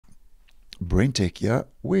BrenTech here,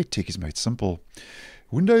 where tech is made simple.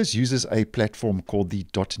 Windows uses a platform called the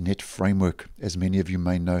 .NET framework, as many of you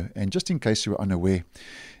may know. And just in case you are unaware,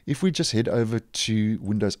 if we just head over to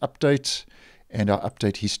Windows Update and our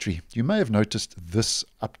update history, you may have noticed this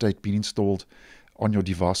update being installed on your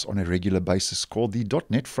device on a regular basis called the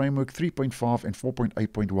 .NET Framework 3.5 and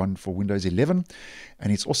 4.8.1 for Windows 11,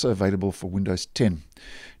 and it's also available for Windows 10.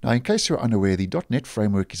 Now, in case you're unaware, the .NET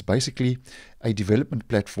Framework is basically a development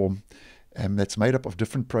platform that's made up of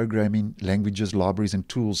different programming languages, libraries, and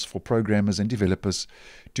tools for programmers and developers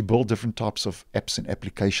to build different types of apps and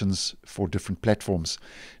applications for different platforms.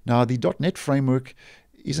 Now, the .NET Framework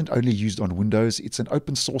isn't only used on Windows, it's an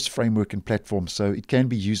open source framework and platform, so it can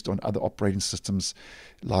be used on other operating systems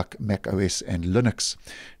like Mac OS and Linux.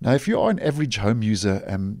 Now, if you are an average home user,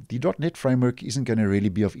 the .NET Framework isn't going to really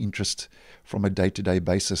be of interest from a day-to-day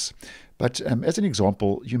basis. But as an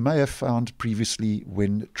example, you may have found previously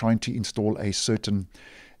when trying to install a certain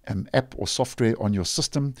app or software on your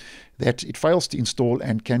system that it fails to install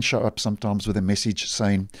and can show up sometimes with a message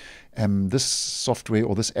saying this software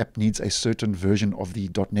or this app needs a certain version of the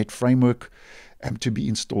 .NET framework to be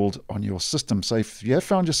installed on your system. So if you have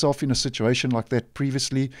found yourself in a situation like that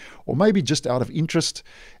previously, or maybe just out of interest,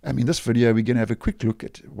 in this video we're going to have a quick look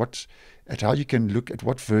at how you can look at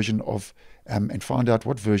what version of and find out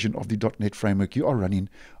what version of the .NET framework you are running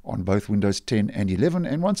on both Windows 10 and 11.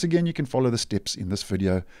 And once again, you can follow the steps in this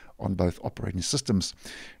video on both operating systems.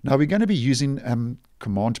 Now, we're going to be using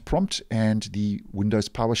Command Prompt and the Windows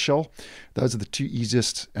PowerShell. Those are the two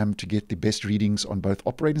easiest to get the best readings on both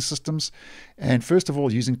operating systems. And first of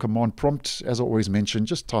all, using Command Prompt, as I always mention,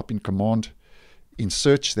 just type in command in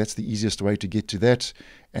search. That's the easiest way to get to that.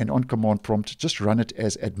 And on Command Prompt, just run it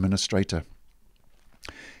as administrator.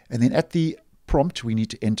 And then at the prompt, we need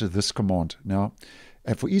to enter this command. Now,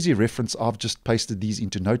 for easy reference, I've just pasted these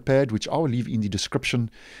into Notepad, which I will leave in the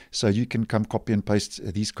description, so you can come copy and paste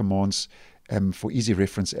these commands for easy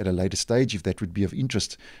reference at a later stage, if that would be of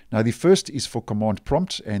interest. Now, the first is for Command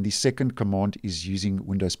Prompt, and the second command is using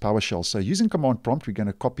Windows PowerShell. So using Command Prompt, we're going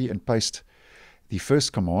to copy and paste the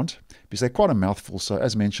first command, because they're quite a mouthful. So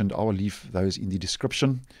as mentioned, I will leave those in the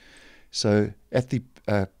description. So at the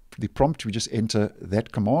prompt, we just enter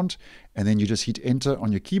that command, and then you just hit enter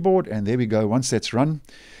on your keyboard, and there we go. Once that's run,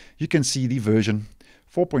 you can see the version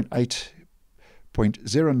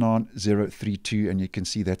 4.8.09032, and you can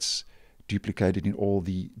see that's duplicated in all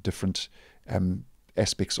the different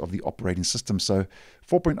aspects of the operating system. So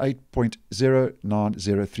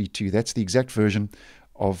 4.8.09032, that's the exact version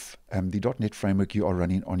of the .NET framework you are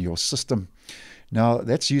running on your system. Now,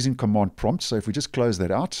 that's using Command Prompt. So if we just close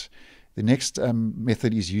that out, the next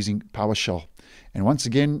method is using PowerShell. And once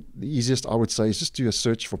again, the easiest I would say is just do a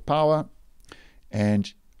search for power.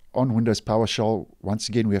 And on Windows PowerShell, once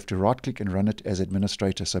again, we have to right-click and run it as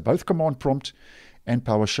administrator. So both Command Prompt and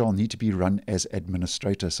PowerShell need to be run as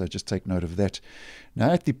administrator. So just take note of that.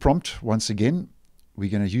 Now at the prompt, once again,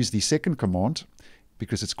 we're going to use the second command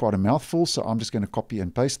because it's quite a mouthful. So I'm just going to copy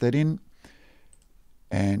and paste that in.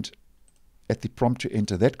 And at the prompt, to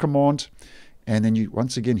enter that command. And then you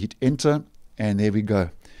once again hit enter, and there we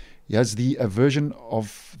go. Here's the version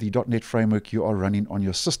of the .NET framework you are running on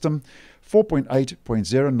your system,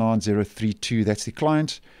 4.8.09032. That's the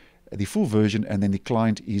client, the full version, and then the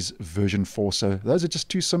client is version 4. So those are just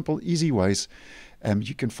two simple, easy ways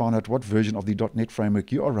you can find out what version of the .NET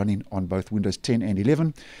framework you are running on both Windows 10 and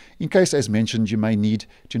 11. In case, as mentioned, you may need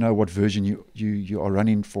to know what version you are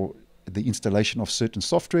running for the installation of certain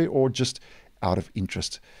software, or just out of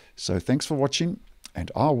interest. So thanks for watching,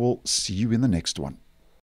 and I will see you in the next one.